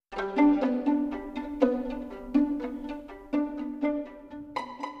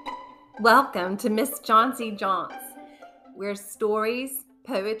Welcome to Miss Chauncey Jaunts, where stories,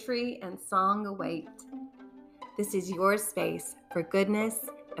 poetry, and song await. This is your space for goodness,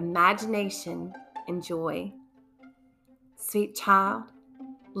 imagination, and joy. Sweet child,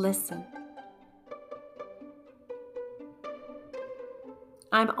 listen.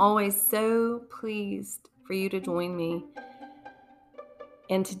 I'm always so pleased for you to join me.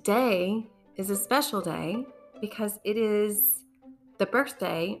 And today is a special day because it is the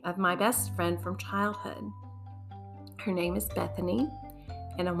birthday of my best friend from childhood. Her name is Bethany,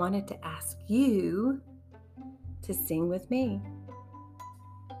 and I wanted to ask you to sing with me.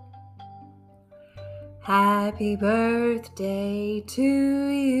 Happy birthday to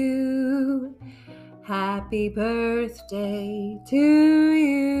you. Happy birthday to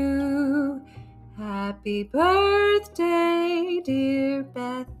you. Happy birthday, dear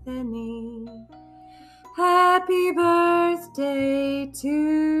Bethany. Happy birthday to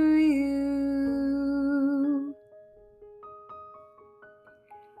you.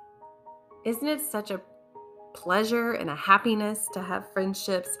 Isn't it such a pleasure and a happiness to have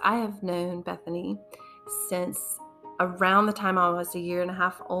friendships? I have known Bethany since around the time I was 1.5 years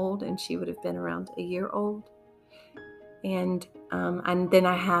old, and she would have been around 1 year old. And then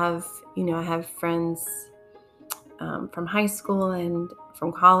I have friends from high school and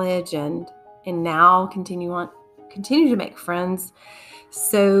from college, and now continue to make friends.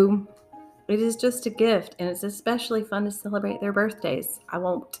 So it is just a gift, and it's especially fun to celebrate their birthdays. I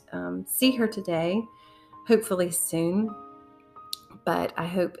won't see her today, hopefully soon, but I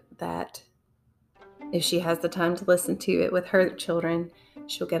hope that if she has the time to listen to it with her children,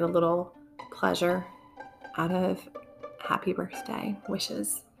 she'll get a little pleasure out of happy birthday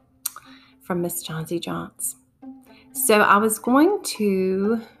wishes from Miss Chauncey Jaunts. So I was going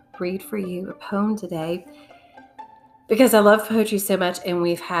to read for you a poem today because I love poetry so much, and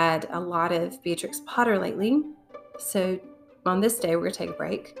we've had a lot of Beatrix Potter lately. So on this day, we're going to take a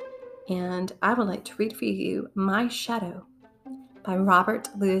break, and I would like to read for you My Shadow by Robert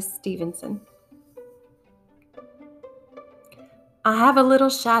Louis Stevenson. I have a little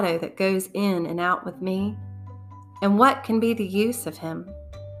shadow that goes in and out with me, and what can be the use of him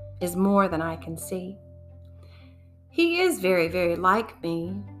is more than I can see. He is very, very like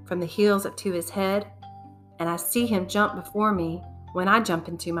me from the heels up to his head, and I see him jump before me when I jump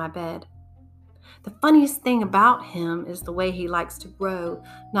into my bed. The funniest thing about him is the way he likes to grow,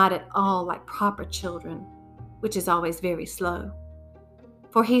 not at all like proper children, which is always very slow.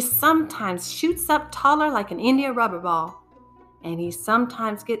 For he sometimes shoots up taller like an India rubber ball, and he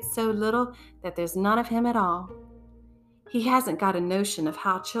sometimes gets so little that there's none of him at all. He hasn't got a notion of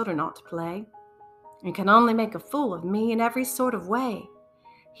how children ought to play, and can only make a fool of me in every sort of way.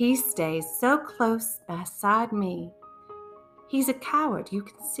 He stays so close beside me. He's a coward, you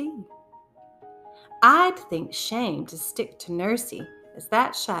can see. I'd think shame to stick to Nursey as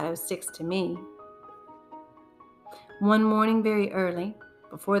that shadow sticks to me. One morning very early,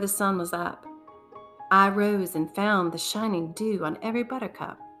 before the sun was up, I rose and found the shining dew on every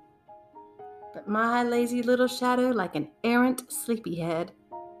buttercup. But my lazy little shadow, like an errant sleepyhead,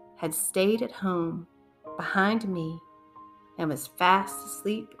 had stayed at home behind me and was fast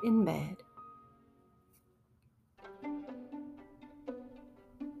asleep in bed.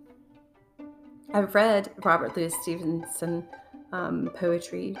 I've read Robert Louis Stevenson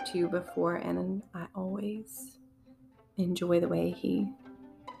poetry to you before, and I always enjoy the way he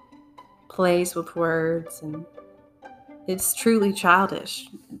plays with words, and it's truly childish.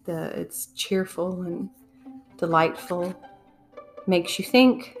 It's cheerful and delightful. Makes you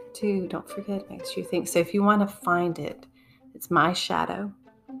think, too. Don't forget, makes you think. So if you want to find it, it's My Shadow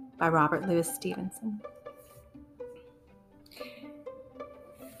by Robert Louis Stevenson.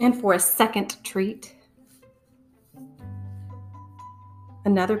 And for a second treat,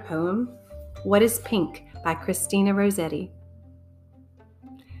 another poem, What is Pink by Christina Rossetti.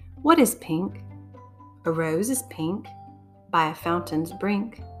 What is pink? A rose is pink by a fountain's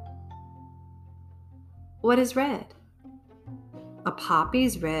brink. What is red? A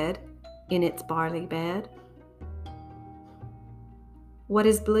poppy's red in its barley bed. What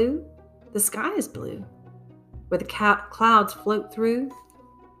is blue? The sky is blue, where the clouds float through.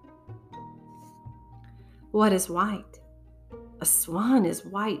 What is white? A swan is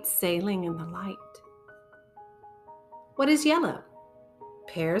white sailing in the light. What is yellow?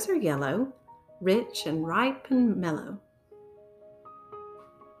 Pears are yellow, rich and ripe and mellow.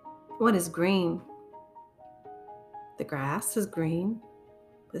 What is green? The grass is green,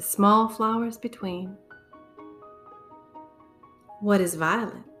 with small flowers between. What is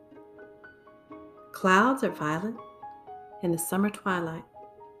violet? Clouds are violet in the summer twilight.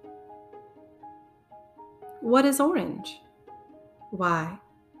 What is orange? Why,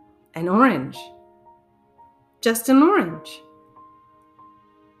 an orange. Just an orange.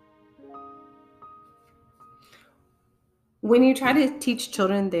 When you try to teach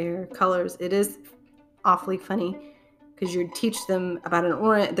children their colors, it is awfully funny because you teach them about an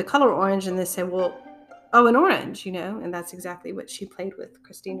orange, the color orange, and they say, well, oh, an orange, and that's exactly what she played with.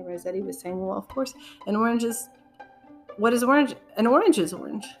 Christina Rossetti was saying, well, of course, an orange is, what is orange? An orange is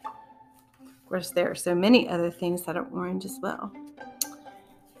orange. Of course, there are so many other things that are orange as well.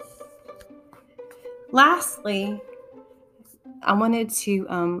 Lastly, I wanted to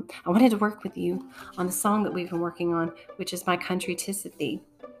work with you on the song that we've been working on, which is My Country 'Tis of Thee.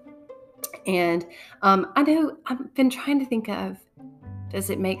 And I know I've been trying to think of, does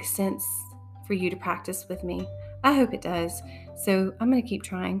it make sense for you to practice with me? I hope it does. So I'm going to keep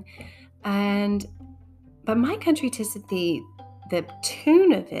trying. But My Country 'Tis of Thee, the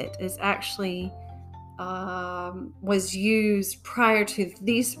tune of it is actually was used prior to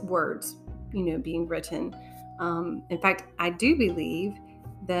these words, being written. In fact, I do believe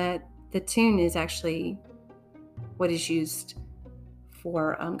that the tune is actually what is used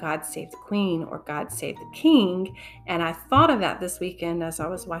for God Save the Queen or God Save the King. And I thought of that this weekend as I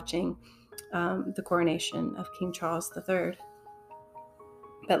was watching the coronation of King Charles III.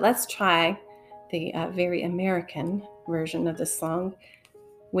 But let's try the very American version of this song,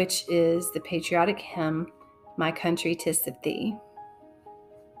 which is the patriotic hymn, My Country 'Tis of Thee.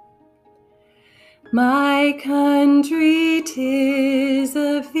 My country 'tis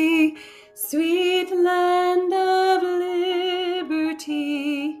of thee, sweet land of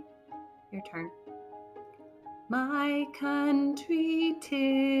liberty. Your turn. My country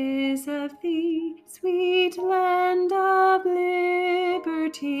 'tis of thee, sweet land of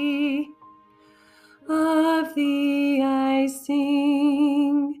liberty. Of thee I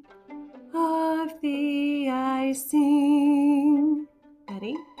sing, of thee I sing.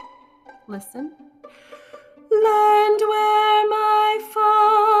 Ready? Listen. Land where my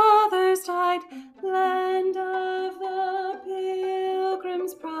fathers died, land of the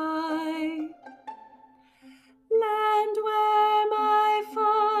Pilgrim's pride. Land where my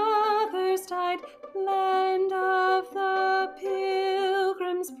fathers died, land of the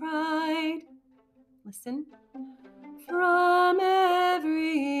Pilgrim's pride. Listen. From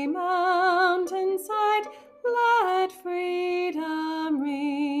every mountainside, let freedom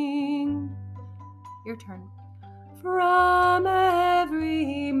ring. Your turn. From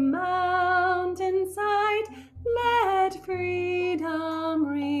every mountainside, let freedom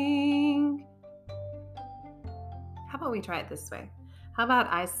ring. How about we try it this way? How about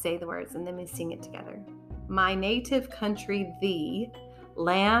I say the words and then we sing it together? My native country, thee,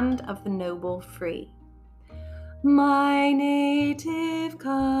 land of the noble free. My native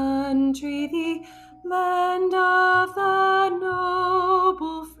country, thee, land of the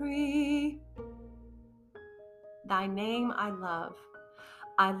noble free. Thy name I love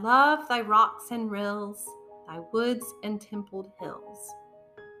thy rocks and rills, thy woods and templed hills.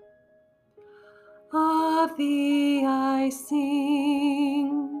 Of thee I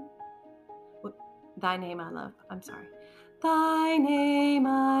sing. Thy name I love, Thy name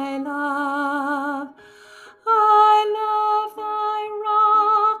I love. I love thy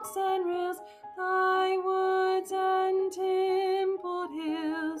rocks and rills, thy woods and templed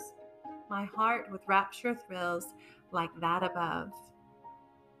hills. My heart with rapture thrills like that above.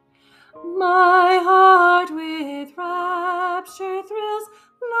 My heart with rapture thrills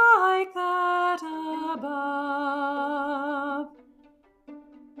like that above.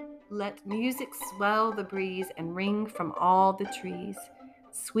 Let music swell the breeze and ring from all the trees,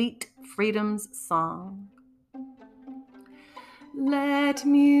 sweet freedom's song. Let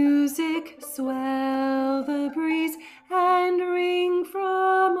music swell the breeze and ring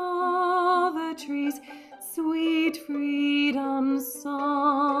from all the trees, sweet freedom's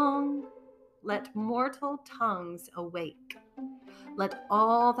song. Let mortal tongues awake, let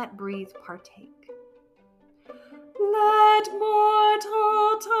all that breathe partake. Let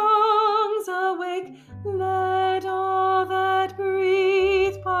mortal tongues awake, let all that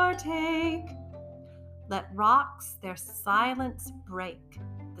breathe partake. Let rocks their silence break,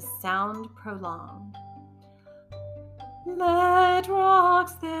 the sound prolong. Let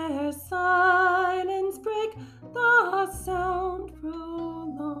rocks their silence break, the sound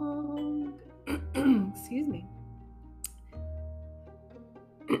prolong. Excuse me.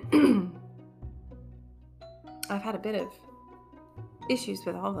 I've had a bit of issues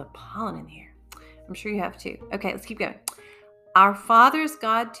with all the pollen in here. I'm sure you have too. Okay, let's keep going. Our Father's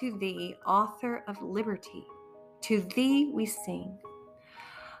God, to thee, author of liberty, to thee we sing.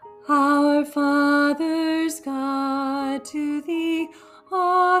 Our fathers' God, to thee,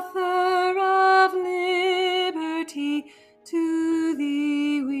 author of liberty, to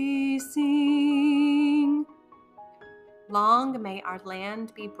thee we sing. Long may our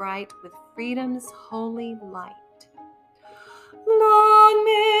land be bright with freedom's holy light. Long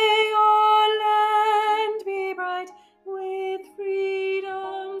may our land be bright with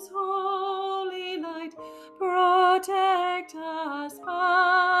freedom's holy light. Protect us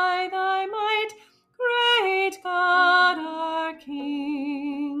by thy might, great God our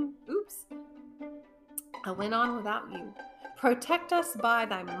King. Oops, I went on without you. Protect us by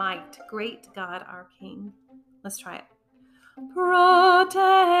thy might, great God our King. Let's try it.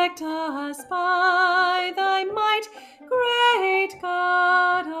 Protect us by thy might, great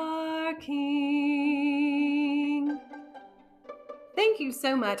God our King. Thank you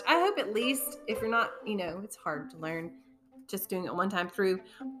so much. I hope at least, if you're not, it's hard to learn just doing it one time through,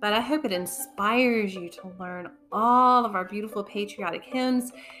 but I hope it inspires you to learn all of our beautiful patriotic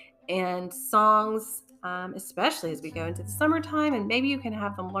hymns and songs, especially as we go into the summertime, and maybe you can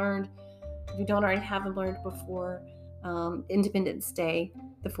have them learned if you don't already have them learned before Independence Day,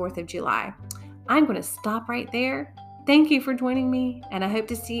 the 4th of July. I'm going to stop right there. Thank you for joining me, and I hope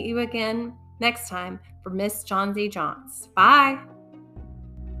to see you again next time for Miss John Z. Johns. Bye.